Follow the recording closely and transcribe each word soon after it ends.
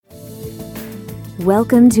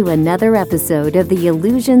Welcome to another episode of the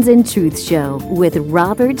Illusions and Truth Show with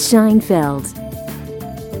Robert Scheinfeld.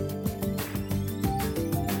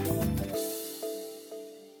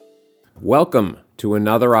 Welcome to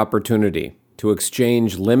another opportunity to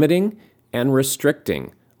exchange limiting and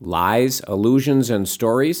restricting lies, illusions, and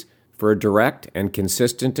stories for a direct and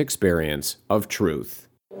consistent experience of truth.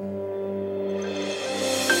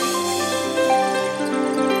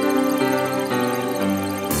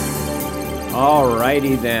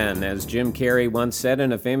 Alrighty then, as Jim Carrey once said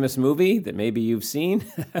in a famous movie that maybe you've seen,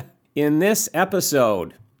 in this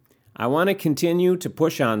episode, I want to continue to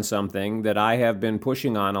push on something that I have been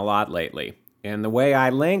pushing on a lot lately. And the way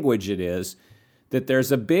I language it is that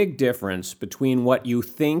there's a big difference between what you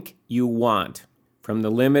think you want from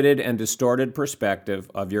the limited and distorted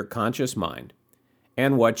perspective of your conscious mind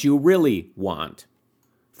and what you really want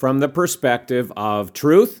from the perspective of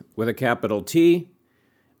truth with a capital T,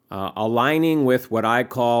 aligning with what I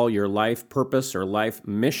call your life purpose or life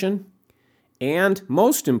mission, and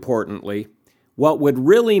most importantly, what would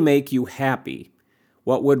really make you happy,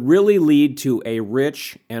 what would really lead to a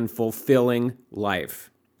rich and fulfilling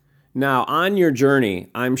life. Now, on your journey,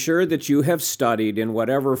 I'm sure that you have studied in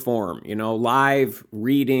whatever form, live,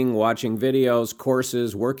 reading, watching videos,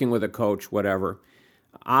 courses, working with a coach, whatever.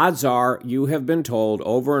 Odds are you have been told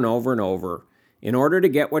over and over and over, in order to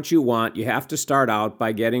get what you want, you have to start out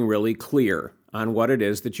by getting really clear on what it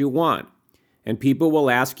is that you want. And people will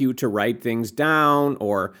ask you to write things down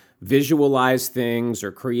or visualize things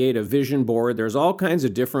or create a vision board. There's all kinds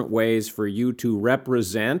of different ways for you to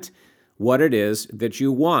represent what it is that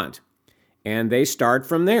you want. And they start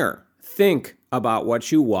from there. Think about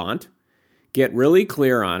what you want, get really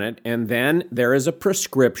clear on it, and then there is a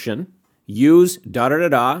prescription. Use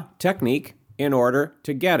da-da-da-da technique in order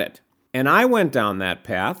to get it. And I went down that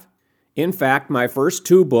path. In fact, my first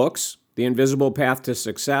two books, The Invisible Path to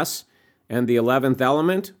Success and The 11th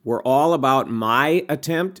Element, were all about my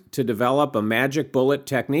attempt to develop a magic bullet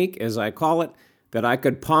technique, as I call it, that I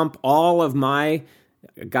could pump all of my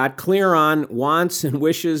got clear on wants and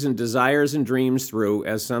wishes and desires and dreams through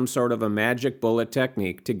as some sort of a magic bullet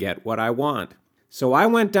technique to get what I want. So I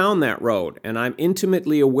went down that road, and I'm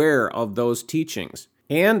intimately aware of those teachings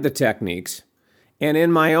and the techniques. And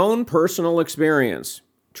in my own personal experience,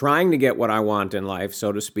 trying to get what I want in life,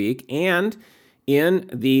 so to speak, and in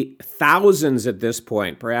the thousands at this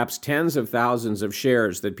point, perhaps tens of thousands of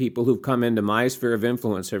shares that people who've come into my sphere of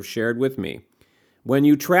influence have shared with me, when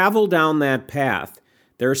you travel down that path,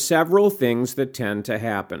 there are several things that tend to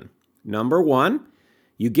happen. Number one,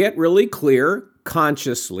 you get really clear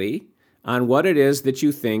consciously on what it is that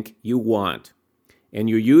you think you want. And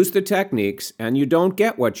you use the techniques and you don't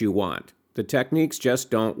get what you want. The techniques just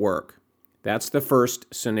don't work. That's the first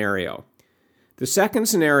scenario. The second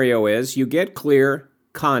scenario is you get clear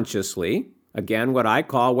consciously, again, what I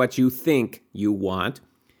call what you think you want.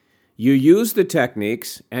 You use the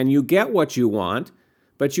techniques and you get what you want,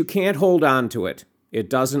 but you can't hold on to it. It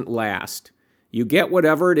doesn't last. You get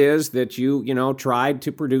whatever it is that you tried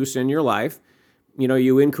to produce in your life.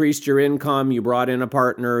 You increased your income, you brought in a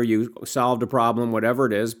partner, you solved a problem, whatever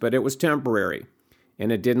it is, but it was temporary.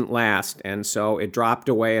 And it didn't last, and so it dropped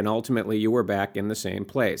away, and ultimately you were back in the same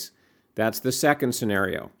place. That's the second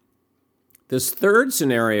scenario. This third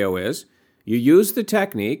scenario is you use the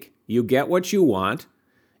technique, you get what you want,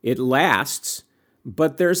 it lasts,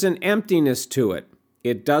 but there's an emptiness to it.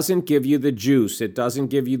 It doesn't give you the juice, it doesn't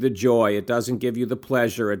give you the joy, it doesn't give you the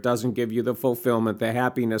pleasure, it doesn't give you the fulfillment, the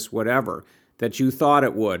happiness, whatever, that you thought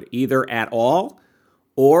it would, either at all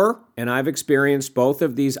or, and I've experienced both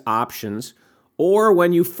of these options, or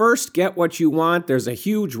when you first get what you want, there's a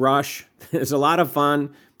huge rush, there's a lot of fun,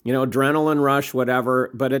 adrenaline rush, whatever,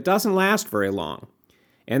 but it doesn't last very long.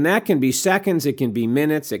 And that can be seconds, it can be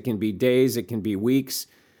minutes, it can be days, it can be weeks,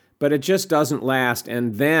 but it just doesn't last.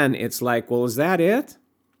 And then it's like, well, is that it?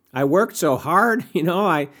 I worked so hard,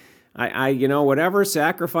 I whatever,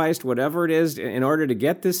 sacrificed whatever it is in order to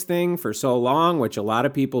get this thing for so long, which a lot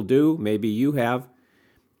of people do, maybe you have.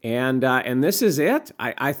 And this is it?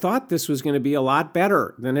 I thought this was going to be a lot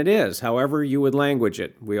better than it is, however you would language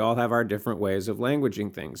it. We all have our different ways of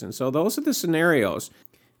languaging things. And so those are the scenarios.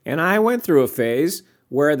 And I went through a phase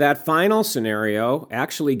where that final scenario,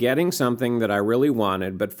 actually getting something that I really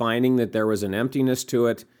wanted, but finding that there was an emptiness to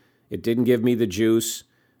it, it didn't give me the juice.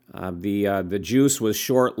 The juice was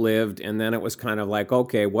short-lived, and then it was kind of like,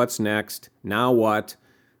 okay, what's next? Now what?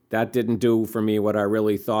 That didn't do for me what I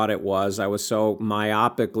really thought it was. I was so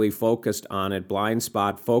myopically focused on it, blind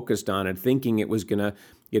spot focused on it, thinking it was going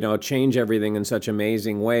to, change everything in such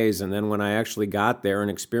amazing ways. And then when I actually got there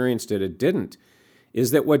and experienced it, it didn't.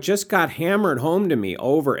 is that what just got hammered home to me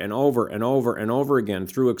over and over and over and over again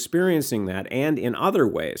through experiencing that and in other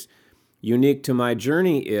ways unique to my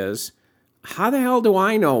journey is, how the hell do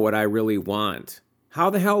I know what I really want? How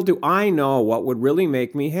the hell do I know what would really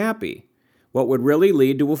make me happy? What would really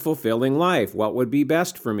lead to a fulfilling life? What would be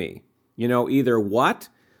best for me? Either what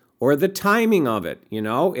or the timing of it.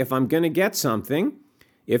 If I'm going to get something,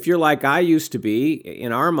 if you're like I used to be,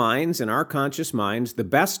 in our minds, in our conscious minds, the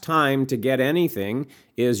best time to get anything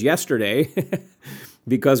is yesterday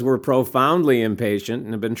because we're profoundly impatient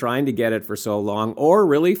and have been trying to get it for so long, or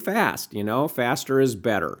really fast. Faster is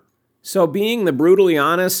better. So being the brutally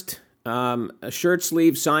honest shirt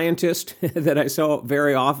sleeve scientist that I so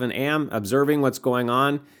very often am, observing what's going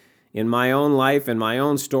on in my own life and my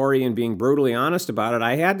own story and being brutally honest about it,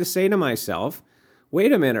 I had to say to myself,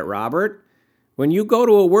 wait a minute, Robert, when you go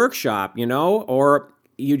to a workshop, or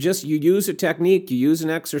you use a technique, you use an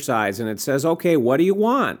exercise, and it says, okay, what do you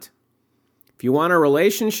want? If you want a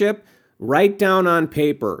relationship, write down on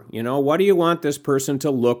paper, what do you want this person to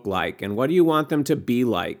look like? And what do you want them to be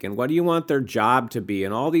like? And what do you want their job to be?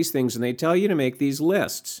 And all these things. And they tell you to make these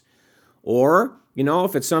lists. Or,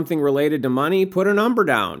 if it's something related to money, put a number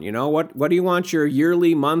down. What do you want your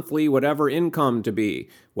yearly, monthly, whatever income to be?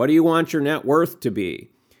 What do you want your net worth to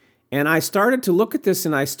be? And I started to look at this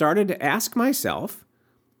and I started to ask myself,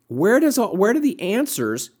 where do the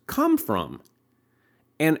answers come from?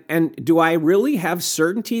 And do I really have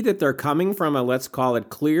certainty that they're coming from a, let's call it,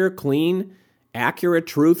 clear, clean, accurate,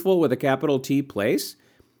 truthful with a capital T place?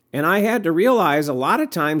 And I had to realize a lot of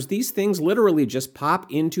times these things literally just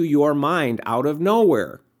pop into your mind out of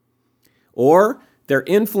nowhere. Or they're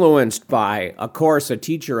influenced by a course, a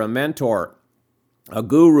teacher, a mentor, a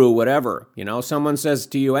guru, whatever. Someone says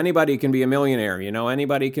to you, anybody can be a millionaire.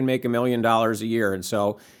 Anybody can make $1 million a year. And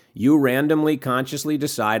so you randomly, consciously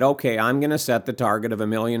decide, okay, I'm going to set the target of $1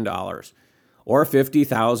 million or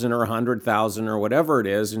 50,000 or 100,000 or whatever it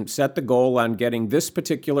is, and set the goal on getting this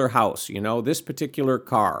particular house, this particular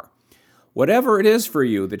car. Whatever it is for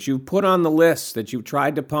you that you've put on the list, that you've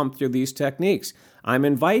tried to pump through these techniques, I'm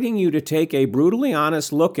inviting you to take a brutally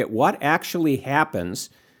honest look at what actually happens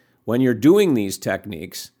when you're doing these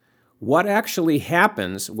techniques. What actually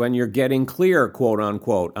happens when you're getting clear, quote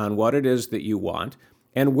unquote, on what it is that you want,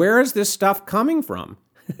 and where is this stuff coming from?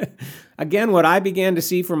 Again, what I began to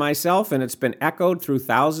see for myself, and it's been echoed through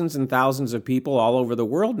thousands and thousands of people all over the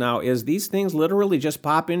world now, is these things literally just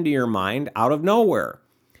pop into your mind out of nowhere.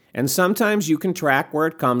 And sometimes you can track where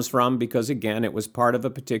it comes from because, again, it was part of a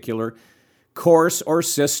particular course or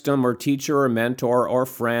system or teacher or mentor or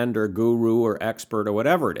friend or guru or expert or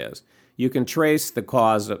whatever it is. You can trace the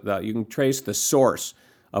cause of that. You can trace the source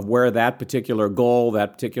of where that particular goal,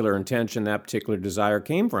 that particular intention, that particular desire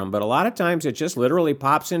came from. But a lot of times it just literally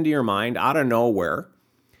pops into your mind out of nowhere,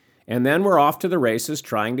 and then we're off to the races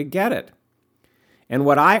trying to get it. And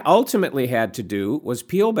what I ultimately had to do was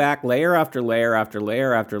peel back layer after layer after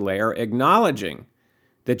layer after layer, acknowledging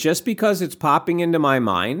that just because it's popping into my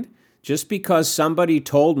mind, just because somebody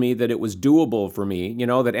told me that it was doable for me,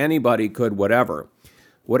 that anybody could whatever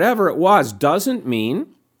it was, doesn't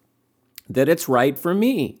mean that it's right for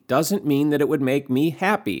me, doesn't mean that it would make me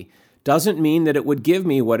happy, doesn't mean that it would give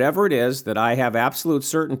me whatever it is that I have absolute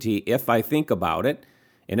certainty if I think about it.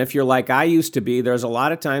 And if you're like I used to be, there's a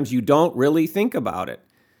lot of times you don't really think about it.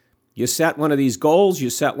 You set one of these goals, you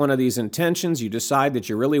set one of these intentions, you decide that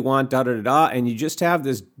you really want da-da-da-da, and you just have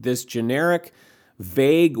this generic,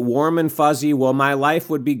 vague, warm and fuzzy, well, my life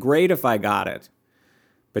would be great if I got it.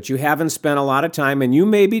 But you haven't spent a lot of time, and you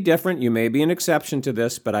may be different, you may be an exception to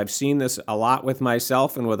this, but I've seen this a lot with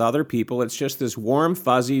myself and with other people. It's just this warm,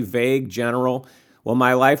 fuzzy, vague, general, well,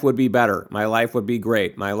 my life would be better, my life would be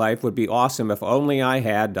great, my life would be awesome if only I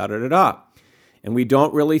had da-da-da-da. And we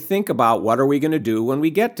don't really think about what are we going to do when we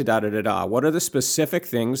get to da-da-da-da. What are the specific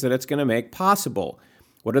things that it's going to make possible?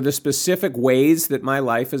 What are the specific ways that my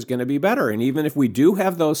life is going to be better? And even if we do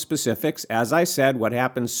have those specifics, as I said, what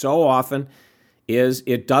happens so often is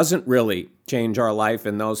it doesn't really change our life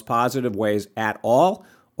in those positive ways at all,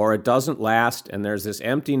 or it doesn't last, and there's this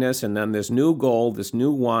emptiness, and then this new goal, this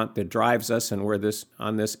new want that drives us, and we're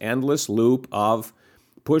on this endless loop of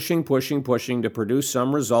pushing to produce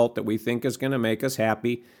some result that we think is going to make us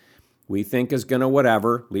happy, we think is going to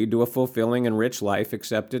whatever, lead to a fulfilling and rich life,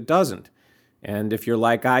 except it doesn't. And if you're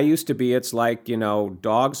like I used to be, it's like,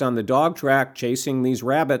 dogs on the dog track chasing these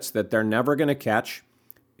rabbits that they're never going to catch.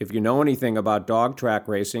 If you know anything about dog track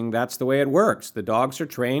racing, that's the way it works. The dogs are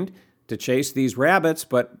trained to chase these rabbits,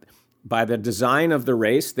 but by the design of the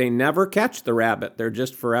race, they never catch the rabbit. They're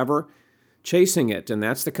just forever chasing it. And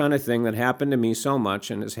that's the kind of thing that happened to me so much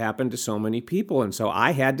and has happened to so many people. And so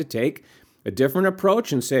I had to take a different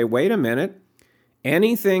approach and say, wait a minute,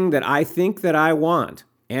 anything that I think that I want,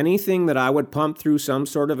 anything that I would pump through some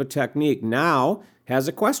sort of a technique now has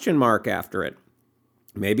a question mark after it.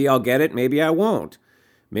 Maybe I'll get it, maybe I won't.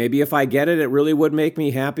 Maybe if I get it, it really would make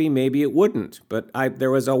me happy. Maybe it wouldn't. But there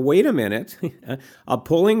was a wait a minute, a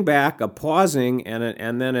pulling back, a pausing,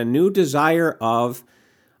 and then a new desire of,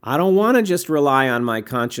 I don't want to just rely on my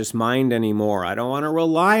conscious mind anymore. I don't want to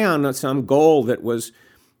rely on some goal that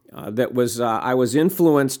I was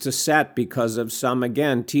influenced to set because of some,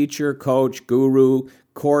 again, teacher, coach, guru,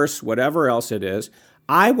 course, whatever else it is.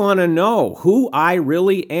 I want to know who I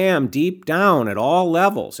really am deep down at all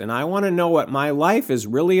levels. And I want to know what my life is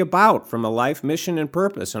really about from a life mission and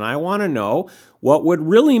purpose. And I want to know what would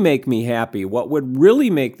really make me happy, what would really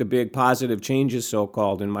make the big positive changes,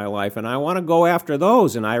 so-called, in my life. And I want to go after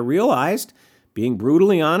those. And I realized, being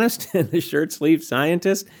brutally honest, the shirt-sleeved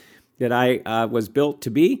scientist that I was built to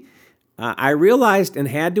be, I realized and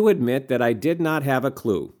had to admit that I did not have a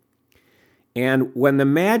clue. And when the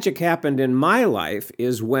magic happened in my life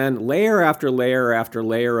is when layer after layer after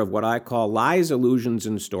layer of what I call lies, illusions,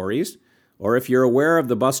 and stories, or if you're aware of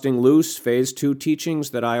the Busting Loose Phase 2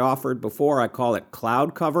 teachings that I offered before, I call it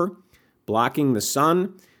cloud cover, blocking the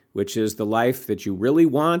sun, which is the life that you really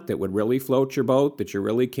want, that would really float your boat, that you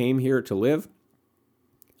really came here to live.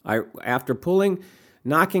 After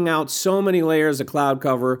knocking out so many layers of cloud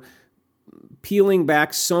cover, peeling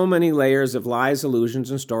back so many layers of lies,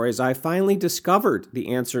 illusions, and stories, I finally discovered the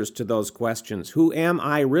answers to those questions. Who am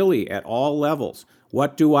I really at all levels?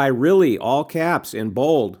 What do I really, all caps, in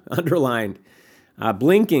bold, underlined,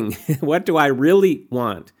 blinking, what do I really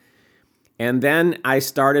want? And then I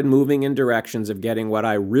started moving in directions of getting what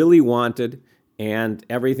I really wanted, and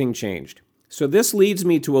everything changed. So this leads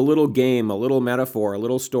me to a little game, a little metaphor, a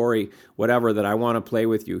little story, whatever, that I want to play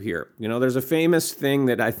with you here. You know, there's a famous thing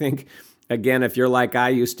that I think, again, if you're like I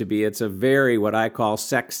used to be, it's a very, what I call,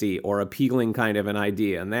 sexy or appealing kind of an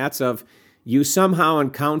idea. And that's of you somehow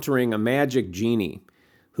encountering a magic genie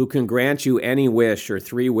who can grant you any wish or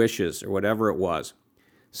 3 wishes or whatever it was.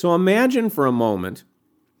 So imagine for a moment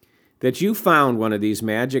that you found one of these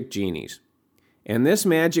magic genies. And this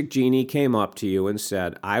magic genie came up to you and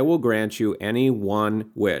said, I will grant you any 1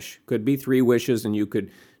 wish. Could be 3 wishes, and you could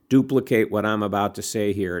duplicate what I'm about to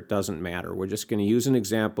say here. It doesn't matter. We're just going to use an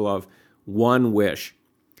example of 1 wish.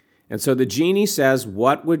 And so the genie says,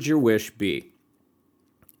 what would your wish be?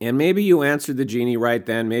 And maybe you answered the genie right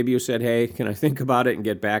then. Maybe you said, hey, can I think about it and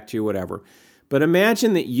get back to you, whatever. But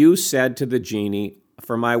imagine that you said to the genie,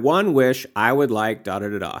 for my 1 wish, I would like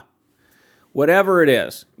da-da-da-da. Whatever it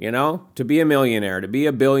is, you know, to be a millionaire, to be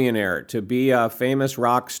a billionaire, to be a famous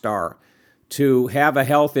rock star, to have a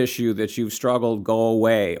health issue that you've struggled go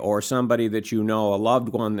away, or somebody that you know, a loved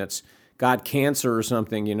one that's got cancer or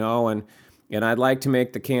something, you know, and I'd like to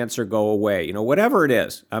make the cancer go away. You know, whatever it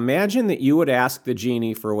is, imagine that you would ask the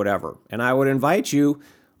genie for whatever. And I would invite you,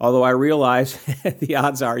 although I realize the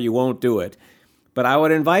odds are you won't do it, but I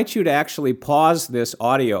would invite you to actually pause this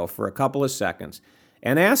audio for a couple of seconds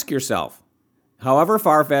and ask yourself, however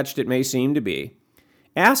far-fetched it may seem to be,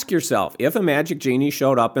 ask yourself, if a magic genie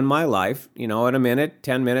showed up in my life, you know, in a minute,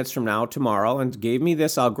 10 minutes from now, tomorrow, and gave me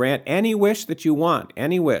this, I'll grant any wish that you want,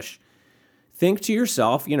 any wish. Think to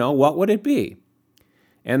yourself, you know, what would it be?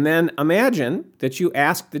 And then imagine that you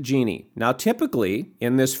ask the genie. Now, typically,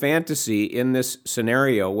 in this fantasy, in this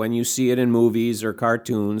scenario, when you see it in movies or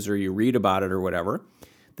cartoons or you read about it or whatever,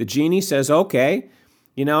 the genie says, okay,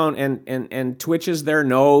 you know, and twitches their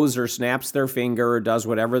nose or snaps their finger or does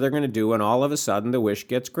whatever they're going to do, and all of a sudden the wish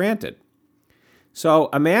gets granted. So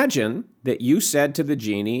imagine that you said to the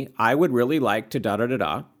genie, I would really like to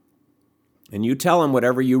da-da-da-da, and you tell him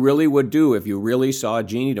whatever you really would do if you really saw a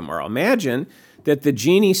genie tomorrow. Imagine that the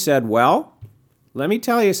genie said, well, let me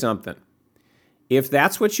tell you something. If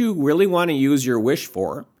that's what you really want to use your wish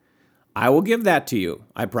for, I will give that to you.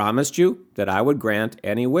 I promised you that I would grant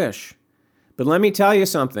any wish. But let me tell you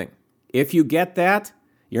something. If you get that,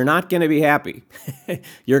 you're not going to be happy.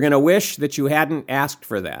 You're going to wish that you hadn't asked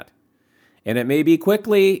for that. And it may be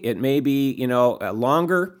quickly, it may be, you know,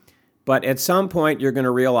 longer, but at some point you're going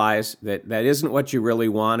to realize that that isn't what you really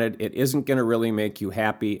wanted. It isn't going to really make you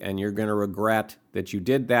happy, and you're going to regret that you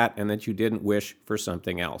did that and that you didn't wish for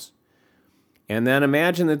something else. And then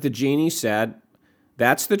imagine that the genie said,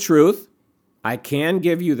 that's the truth. I can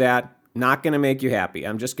give you that. Not going to make you happy.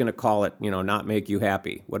 I'm just going to call it, you know, not make you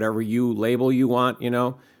happy. Whatever you label you want, you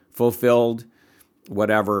know, fulfilled,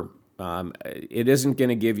 whatever. It isn't going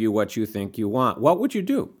to give you what you think you want. What would you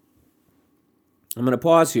do? I'm going to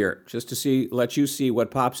pause here just to let you see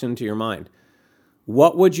what pops into your mind.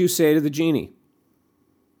 What would you say to the genie?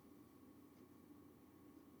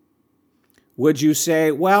 Would you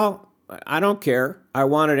say, well, I don't care, I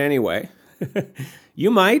want it anyway?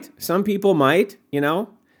 You might. Some people might,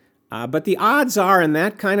 but the odds are in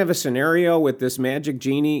that kind of a scenario with this magic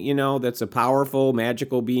genie, that's a powerful,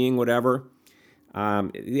 magical being, whatever,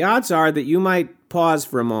 the odds are that you might pause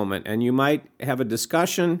for a moment and you might have a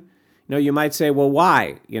discussion. You might say, well,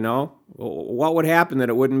 why? What would happen that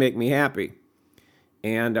it wouldn't make me happy?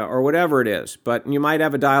 And or whatever it is. But you might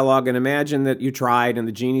have a dialogue and imagine that you tried and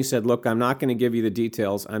the genie said, look, I'm not going to give you the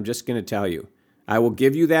details. I'm just going to tell you. I will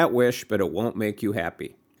give you that wish, but it won't make you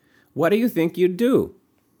happy. What do you think you'd do?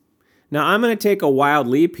 Now, I'm going to take a wild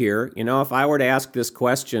leap here. If I were to ask this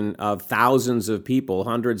question of thousands of people,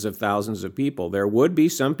 hundreds of thousands of people, there would be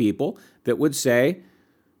some people that would say,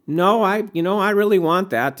 no, I really want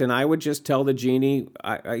that. And I would just tell the genie,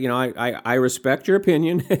 I respect your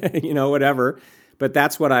opinion, whatever. But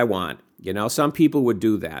that's what I want. Some people would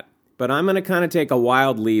do that. But I'm going to kind of take a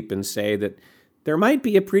wild leap and say that there might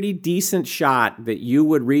be a pretty decent shot that you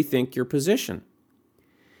would rethink your position.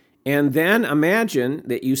 And then imagine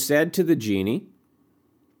that you said to the genie,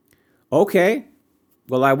 okay,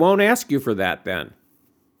 well, I won't ask you for that then.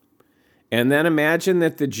 And then imagine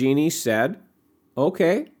that the genie said,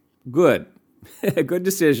 okay, good, good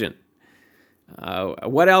decision.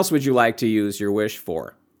 What else would you like to use your wish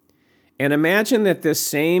for? And imagine that this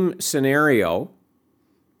same scenario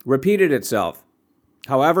repeated itself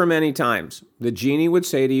however many times. The genie would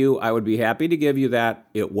say to you, I would be happy to give you that.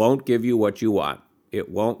 It won't give you what you want. It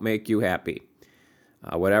won't make you happy,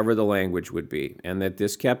 whatever the language would be. And that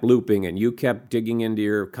this kept looping and you kept digging into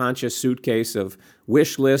your conscious suitcase of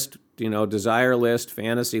wish list, desire list,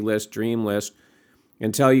 fantasy list, dream list,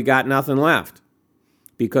 until you got nothing left.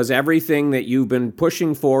 Because everything that you've been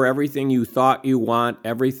pushing for, everything you thought you want,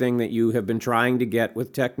 everything that you have been trying to get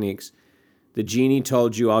with techniques, the genie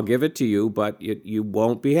told you, I'll give it to you, but you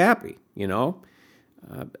won't be happy,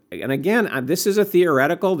 And again, this is a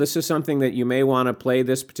theoretical. This is something that you may want to play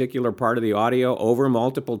this particular part of the audio over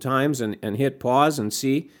multiple times and hit pause and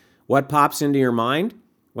see what pops into your mind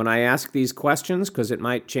when I ask these questions, because it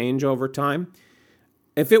might change over time.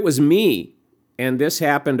 If it was me, and this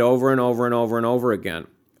happened over and over and over and over again,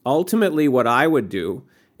 ultimately what I would do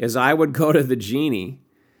is I would go to the genie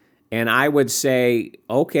and I would say,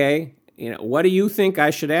 okay, what do you think I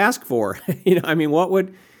should ask for?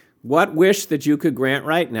 What wish that you could grant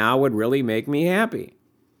right now would really make me happy?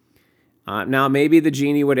 Now, maybe the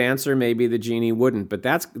genie would answer, maybe the genie wouldn't, but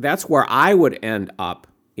that's where I would end up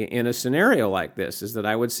in a scenario like this, is that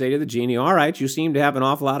I would say to the genie, all right, you seem to have an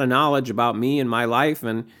awful lot of knowledge about me and my life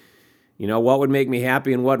and what would make me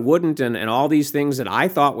happy and what wouldn't, and all these things that I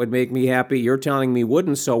thought would make me happy, you're telling me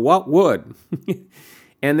wouldn't, so what would?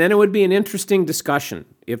 And then it would be an interesting discussion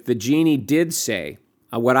if the genie did say,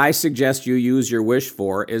 what I suggest you use your wish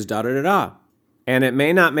for is da-da-da-da. And it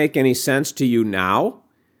may not make any sense to you now.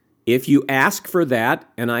 If you ask for that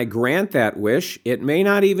and I grant that wish, it may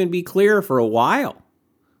not even be clear for a while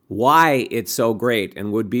why it's so great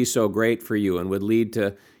and would be so great for you and would lead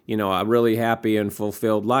to a really happy and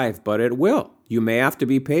fulfilled life, but it will. You may have to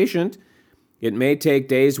be patient. It may take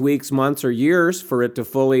days, weeks, months, or years for it to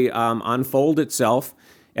fully unfold itself,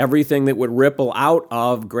 everything that would ripple out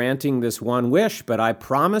of granting this one wish, but I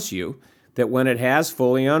promise you that when it has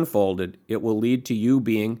fully unfolded, it will lead to you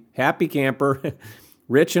being happy camper,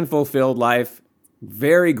 rich and fulfilled life,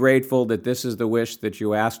 very grateful that this is the wish that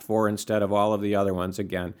you asked for instead of all of the other ones,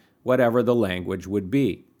 again, whatever the language would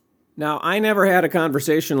be. Now, I never had a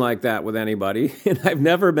conversation like that with anybody, and I've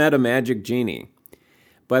never met a magic genie.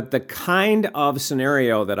 But the kind of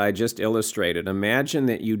scenario that I just illustrated, imagine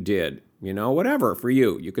that you did, whatever for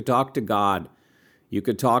you. You could talk to God. You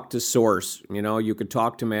could talk to Source. You could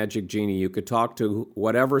talk to Magic Genie. You could talk to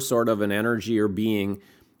whatever sort of an energy or being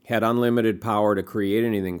had unlimited power to create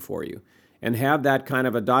anything for you and have that kind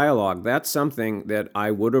of a dialogue. That's something that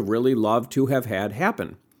I would have really loved to have had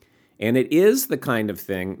happen. And it is the kind of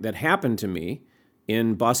thing that happened to me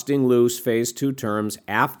in Busting Loose Phase 2 terms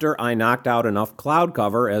after I knocked out enough cloud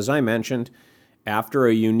cover, as I mentioned, after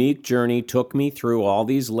a unique journey took me through all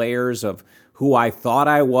these layers of who I thought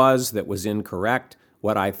I was that was incorrect,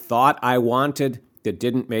 what I thought I wanted that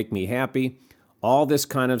didn't make me happy, all this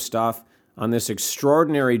kind of stuff on this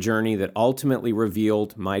extraordinary journey that ultimately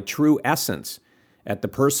revealed my true essence at the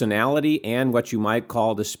personality and what you might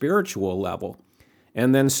call the spiritual level,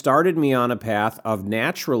 and then started me on a path of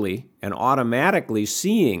naturally and automatically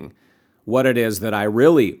seeing what it is that I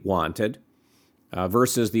really wanted,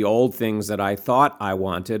 versus the old things that I thought I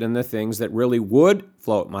wanted and the things that really would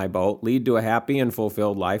float my boat, lead to a happy and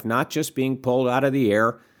fulfilled life, not just being pulled out of the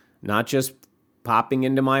air, not just popping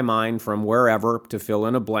into my mind from wherever to fill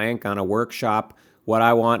in a blank on a workshop what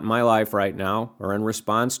I want in my life right now or in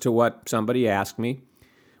response to what somebody asked me.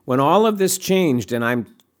 When all of this changed, and I'm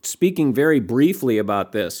speaking very briefly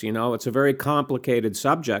about this, it's a very complicated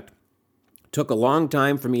subject. It took a long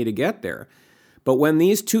time for me to get there. But when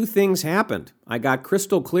these two things happened, I got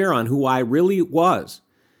crystal clear on who I really was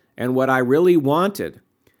and what I really wanted.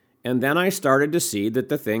 And then I started to see that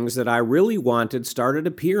the things that I really wanted started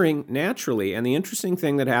appearing naturally. And the interesting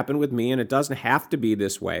thing that happened with me, and it doesn't have to be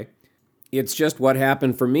this way, it's just what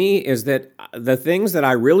happened for me, is that the things that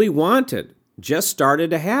I really wanted just started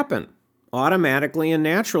to happen automatically and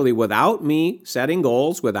naturally without me setting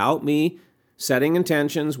goals, without me setting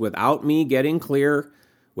intentions, without me getting clear,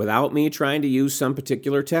 without me trying to use some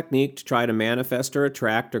particular technique to try to manifest or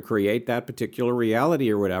attract or create that particular reality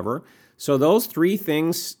or whatever. So those three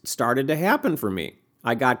things started to happen for me.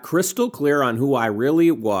 I got crystal clear on who I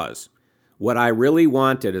really was. What I really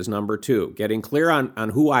wanted is number two. Getting clear on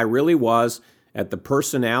who I really was at the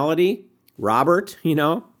personality, Robert,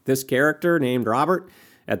 this character named Robert,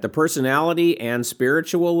 at the personality and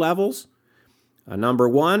spiritual levels. Number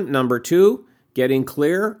one. Number two, getting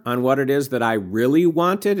clear on what it is that I really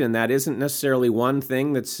wanted, and that isn't necessarily one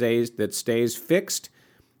thing that stays fixed.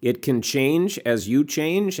 It can change as you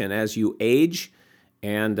change and as you age,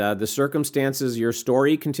 and the circumstances, your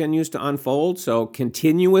story continues to unfold. So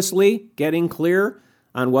continuously getting clear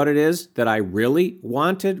on what it is that I really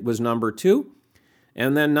wanted was number two.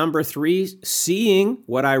 And then number three, seeing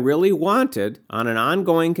what I really wanted on an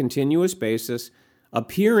ongoing, continuous basis,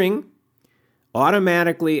 appearing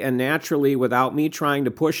automatically and naturally without me trying to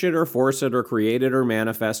push it or force it or create it or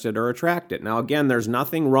manifest it or attract it. Now, again, there's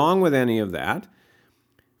nothing wrong with any of that.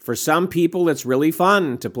 For some people, it's really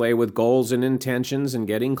fun to play with goals and intentions and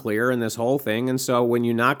getting clear and this whole thing. And so when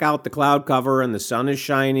you knock out the cloud cover and the sun is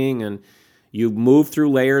shining and you move through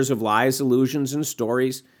layers of lies, illusions, and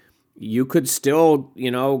stories, you could still,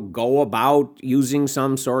 go about using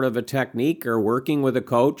some sort of a technique or working with a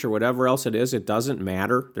coach or whatever else it is. It doesn't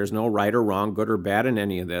matter. There's no right or wrong, good or bad in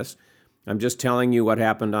any of this. I'm just telling you what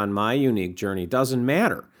happened on my unique journey. It doesn't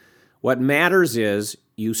matter. What matters is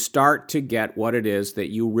you start to get what it is that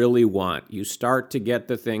you really want. You start to get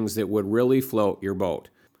the things that would really float your boat.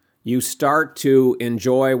 You start to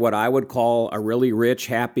enjoy what I would call a really rich,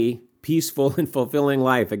 happy, peaceful, and fulfilling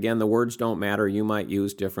life. Again, the words don't matter. You might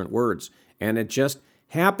use different words. And it just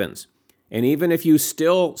happens. And even if you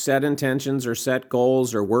still set intentions or set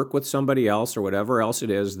goals or work with somebody else or whatever else it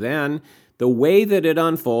is, then the way that it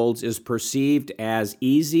unfolds is perceived as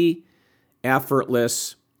easy,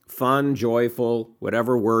 effortless, fun, joyful,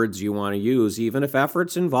 whatever words you want to use, even if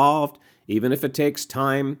effort's involved, even if it takes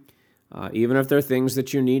time, even if there are things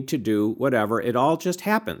that you need to do, whatever, it all just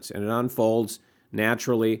happens and it unfolds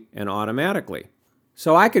naturally and automatically.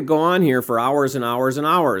 So I could go on here for hours and hours and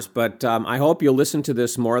hours, but I hope you'll listen to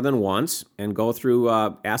this more than once and go through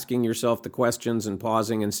asking yourself the questions and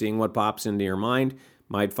pausing and seeing what pops into your mind.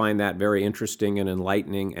 Might find that very interesting and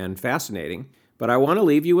enlightening and fascinating. But I want to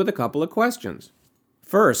leave you with a couple of questions.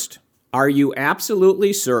 First, are you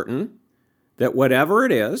absolutely certain that whatever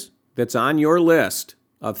it is that's on your list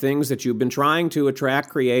of things that you've been trying to attract,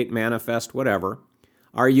 create, manifest, whatever,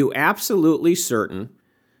 are you absolutely certain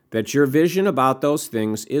that your vision about those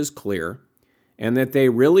things is clear and that they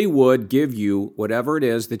really would give you whatever it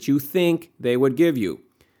is that you think they would give you,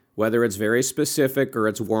 whether it's very specific or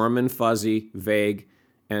it's warm and fuzzy, vague,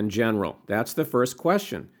 and general? That's the first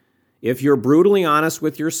question. If you're brutally honest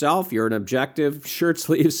with yourself, you're an objective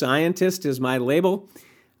shirt-sleeve scientist is my label,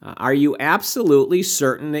 are you absolutely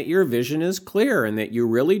certain that your vision is clear and that you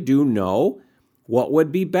really do know what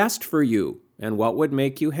would be best for you and what would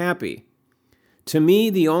make you happy? To me,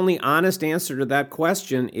 the only honest answer to that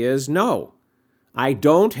question is no. I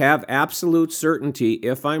don't have absolute certainty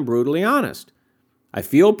if I'm brutally honest. I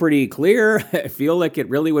feel pretty clear. I feel like it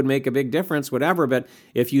really would make a big difference, whatever. But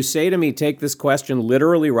if you say to me, take this question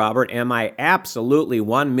literally, Robert, am I absolutely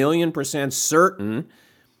 1,000,000% certain?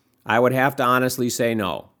 I would have to honestly say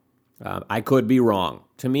no. I could be wrong.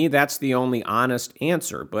 To me, that's the only honest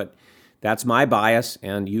answer. But that's my bias,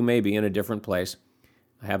 and you may be in a different place.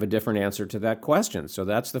 I have a different answer to that question. So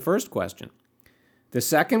that's the first question. The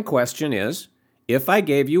second question is, if I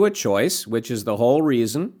gave you a choice, which is the whole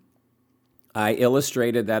reason I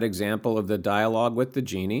illustrated that example of the dialogue with the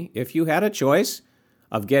genie, if you had a choice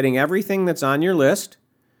of getting everything that's on your list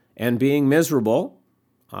and being miserable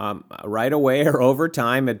right away or over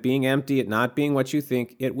time at being empty, at not being what you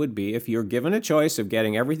think it would be. If you're given a choice of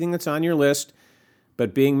getting everything that's on your list,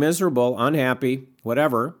 but being miserable, unhappy,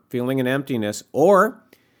 whatever, feeling an emptiness, or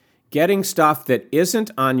getting stuff that isn't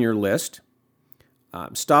on your list,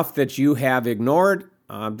 stuff that you have ignored,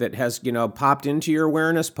 that has, popped into your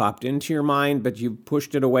awareness, popped into your mind, but you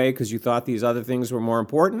pushed it away because you thought these other things were more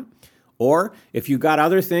important. Or if you got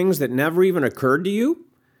other things that never even occurred to you,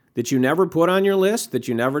 that you never put on your list, that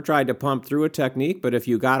you never tried to pump through a technique, but if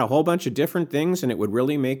you got a whole bunch of different things and it would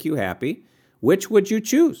really make you happy, which would you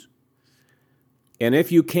choose? And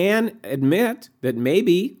if you can admit that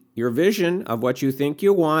maybe your vision of what you think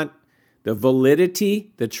you want, the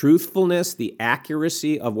validity, the truthfulness, the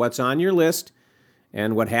accuracy of what's on your list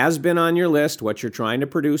and what has been on your list, what you're trying to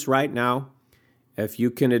produce right now, if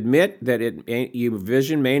you can admit that your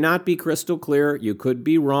vision may not be crystal clear, you could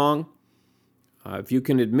be wrong, if you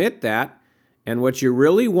can admit that, and what you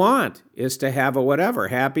really want is to have a whatever,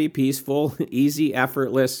 happy, peaceful, easy,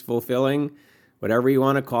 effortless, fulfilling, whatever you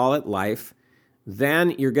want to call it, life,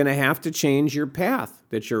 then you're going to have to change your path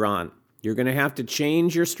that you're on. You're going to have to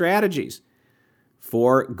change your strategies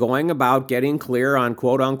for going about getting clear on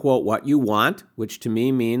quote unquote what you want, which to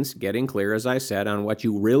me means getting clear, as I said, on what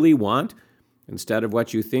you really want instead of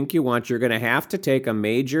what you think you want. You're going to have to take a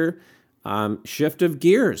major shift of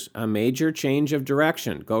gears, a major change of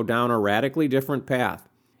direction, go down a radically different path.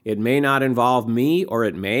 It may not involve me, or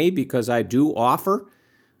it may, because I do offer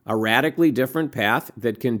a radically different path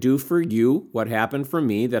that can do for you what happened for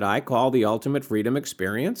me that I call the ultimate freedom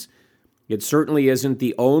experience. It certainly isn't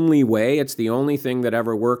the only way. It's the only thing that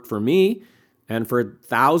ever worked for me and for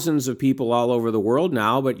thousands of people all over the world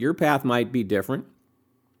now, but your path might be different.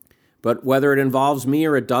 But whether it involves me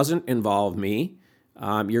or it doesn't involve me,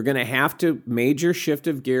 you're going to have to major shift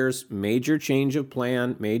of gears, major change of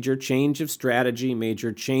plan, major change of strategy,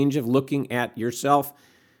 major change of looking at yourself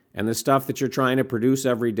and the stuff that you're trying to produce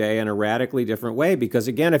every day in a radically different way. Because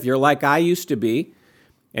again, if you're like I used to be,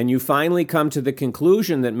 and you finally come to the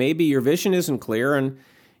conclusion that maybe your vision isn't clear and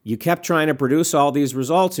you kept trying to produce all these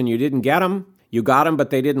results and you didn't get them, you got them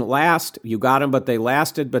but they didn't last, you got them but they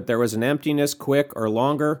lasted, but there was an emptiness, quick or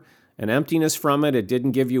longer, an emptiness from it, it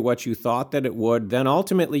didn't give you what you thought that it would, then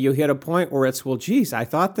ultimately you hit a point where it's, well, geez, I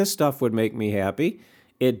thought this stuff would make me happy.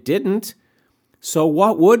 It didn't. So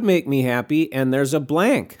what would make me happy? And there's a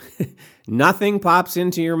blank. Nothing pops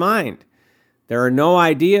into your mind. There are no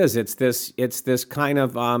ideas. It's this kind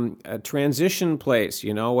of a transition place,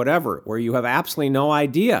 whatever, where you have absolutely no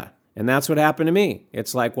idea. And that's what happened to me.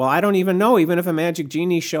 It's like, well, I don't even know, even if a magic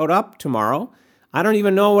genie showed up tomorrow, I don't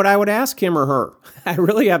even know what I would ask him or her. I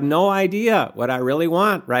really have no idea what I really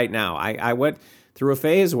want right now. I went through a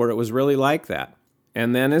phase where it was really like that.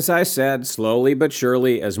 And then, as I said, slowly but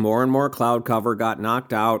surely, as more and more cloud cover got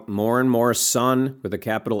knocked out, more and more sun with a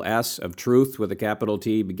capital S of truth with a capital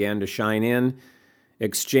T began to shine in,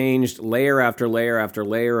 exchanged layer after layer after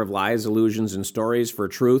layer of lies, illusions, and stories for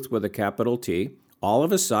truth with a capital T, all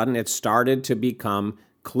of a sudden it started to become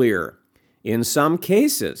clear. In some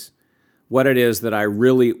cases, what it is that I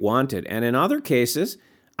really wanted. And in other cases,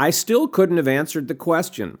 I still couldn't have answered the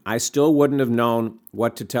question. I still wouldn't have known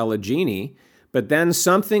what to tell a genie, but then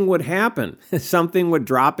something would happen. Something would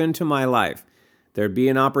drop into my life. There'd be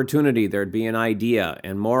an opportunity, there'd be an idea,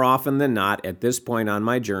 and more often than not, at this point on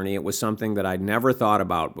my journey, it was something that I'd never thought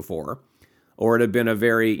about before, or it had been a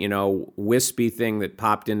very, wispy thing that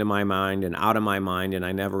popped into my mind and out of my mind, and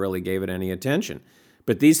I never really gave it any attention.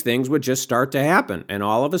 But these things would just start to happen. And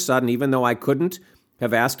all of a sudden, even though I couldn't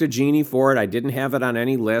have asked a genie for it, I didn't have it on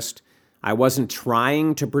any list, I wasn't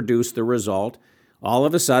trying to produce the result, all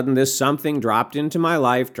of a sudden this something dropped into my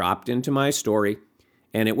life, dropped into my story,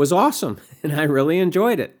 and it was awesome, and I really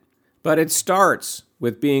enjoyed it. But it starts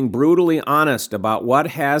with being brutally honest about what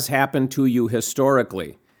has happened to you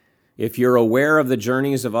historically. If you're aware of the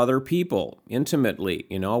journeys of other people intimately,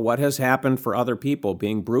 what has happened for other people,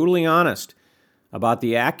 being brutally honest about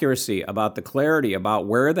the accuracy, about the clarity, about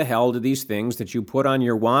where the hell do these things that you put on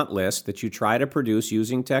your want list that you try to produce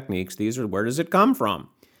using techniques, where does it come from?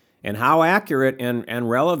 And how accurate and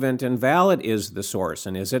relevant and valid is the source?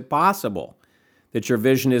 And is it possible that your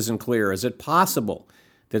vision isn't clear? Is it possible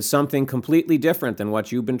that something completely different than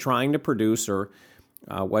what you've been trying to produce or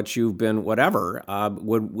what you've been whatever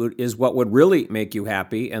is what would really make you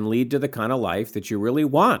happy and lead to the kind of life that you really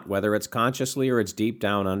want, whether it's consciously or it's deep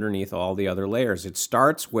down underneath all the other layers? It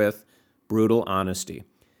starts with brutal honesty.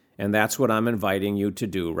 And that's what I'm inviting you to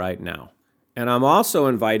do right now. And I'm also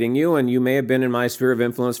inviting you, and you may have been in my sphere of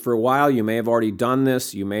influence for a while, you may have already done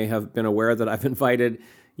this, you may have been aware that I've invited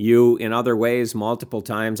you in other ways multiple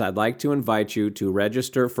times, I'd like to invite you to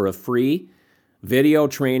register for a free video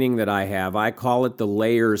training that I have. I call it the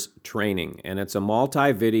Layers Training, and it's a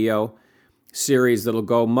multi-video series that'll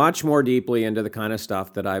go much more deeply into the kind of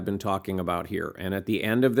stuff that I've been talking about here. And at the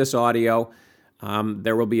end of this audio,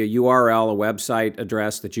 there will be a URL, a website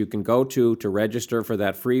address that you can go to register for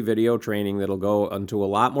that free video training that'll go into a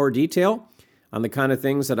lot more detail on the kind of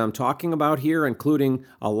things that I'm talking about here, including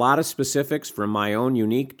a lot of specifics from my own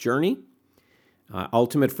unique journey.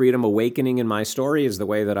 Ultimate Freedom Awakening in my story is the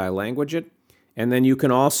way that I language it. And then you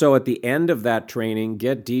can also, at the end of that training,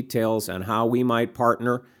 get details on how we might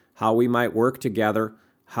partner, how we might work together,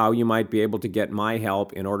 how you might be able to get my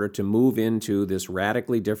help in order to move into this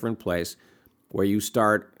radically different place where you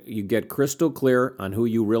get crystal clear on who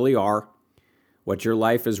you really are, what your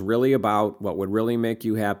life is really about, what would really make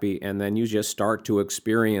you happy, and then you just start to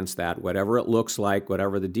experience that, whatever it looks like,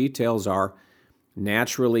 whatever the details are,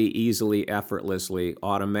 naturally, easily, effortlessly,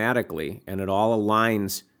 automatically, and it all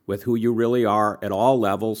aligns with who you really are at all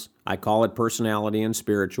levels. I call it personality and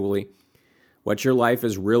spiritually. What your life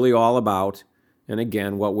is really all about, and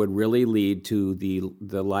again, what would really lead to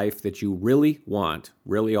the life that you really want,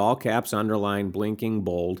 really all caps, underline, blinking,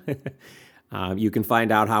 bold. You can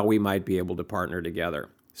find out how we might be able to partner together.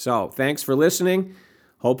 So thanks for listening.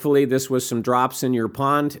 Hopefully this was some drops in your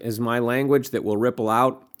pond as my language that will ripple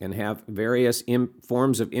out and have various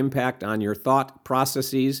forms of impact on your thought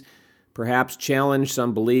processes, perhaps challenge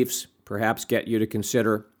some beliefs, perhaps get you to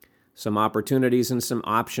consider some opportunities and some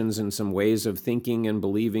options and some ways of thinking and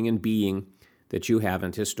believing and being that you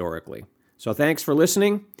haven't historically. So thanks for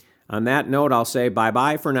listening. On that note, I'll say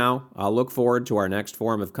bye-bye for now. I'll look forward to our next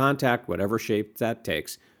form of contact, whatever shape that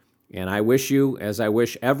takes. And I wish you, as I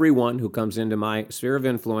wish everyone who comes into my sphere of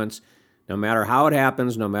influence, no matter how it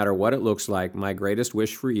happens, no matter what it looks like, my greatest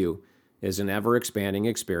wish for you is an ever-expanding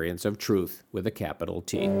experience of truth with a capital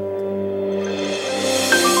T.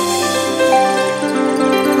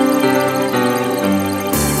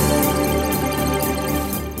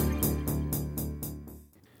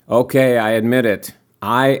 Okay, I admit it.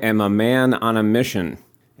 I am a man on a mission,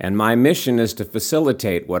 and my mission is to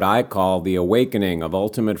facilitate what I call the awakening of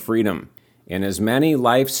ultimate freedom in as many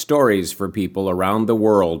life stories for people around the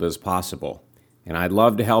world as possible. And I'd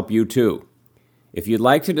love to help you too. If you'd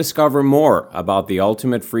like to discover more about the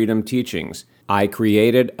Ultimate Freedom teachings, I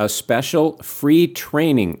created a special free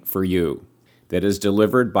training for you that is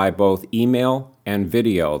delivered by both email and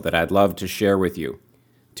video that I'd love to share with you.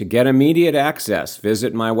 To get immediate access,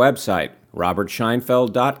 visit my website,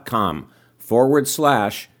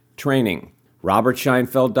 robertscheinfeld.com/training.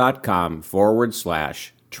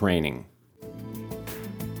 robertscheinfeld.com/training.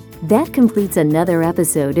 That completes another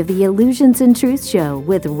episode of the Illusions and Truth Show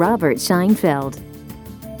with Robert Scheinfeld.